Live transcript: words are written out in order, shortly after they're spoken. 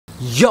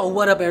Yo,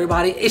 what up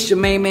everybody? It's your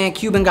main man,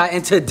 Cuban Guy,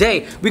 and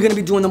today we're gonna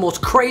be doing the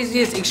most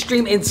craziest,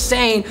 extreme,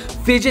 insane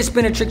fidget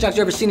spinner trick shots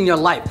you ever seen in your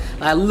life.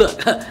 Like,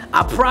 look,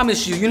 I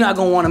promise you, you're not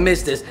gonna wanna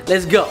miss this.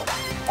 Let's go.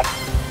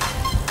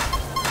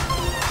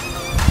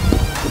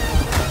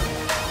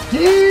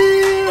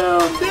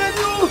 Damn,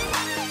 Daniel!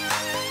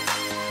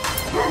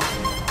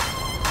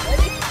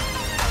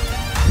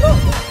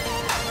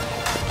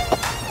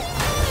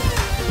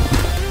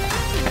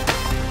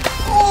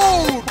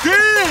 Oh,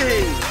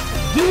 dang!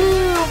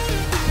 Damn!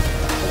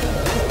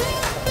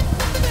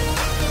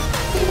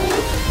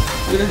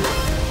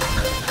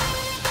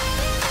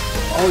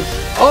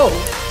 Oh!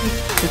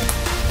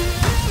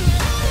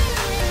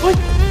 What?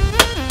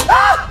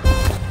 Ah!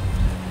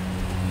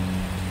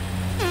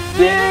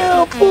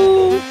 Damn,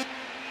 fool!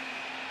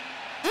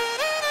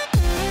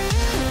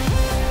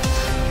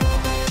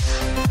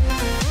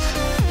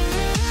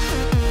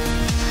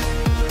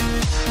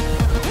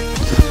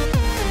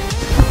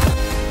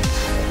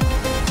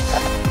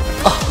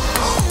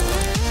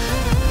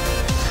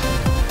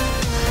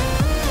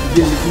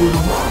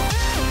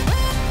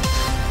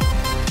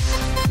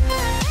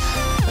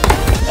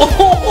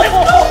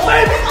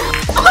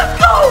 Let's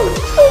go!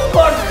 Oh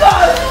my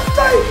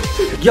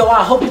God! Yo,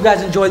 I hope you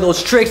guys enjoy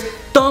those tricks.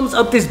 Thumbs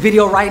up this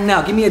video right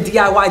now. Give me a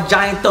DIY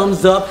giant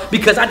thumbs up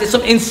because I did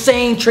some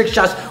insane trick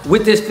shots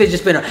with this fidget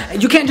spinner.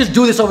 And you can't just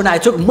do this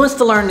overnight. It took months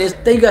to learn this.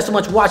 Thank you guys so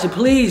much for watching.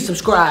 Please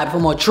subscribe for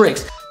more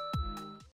tricks.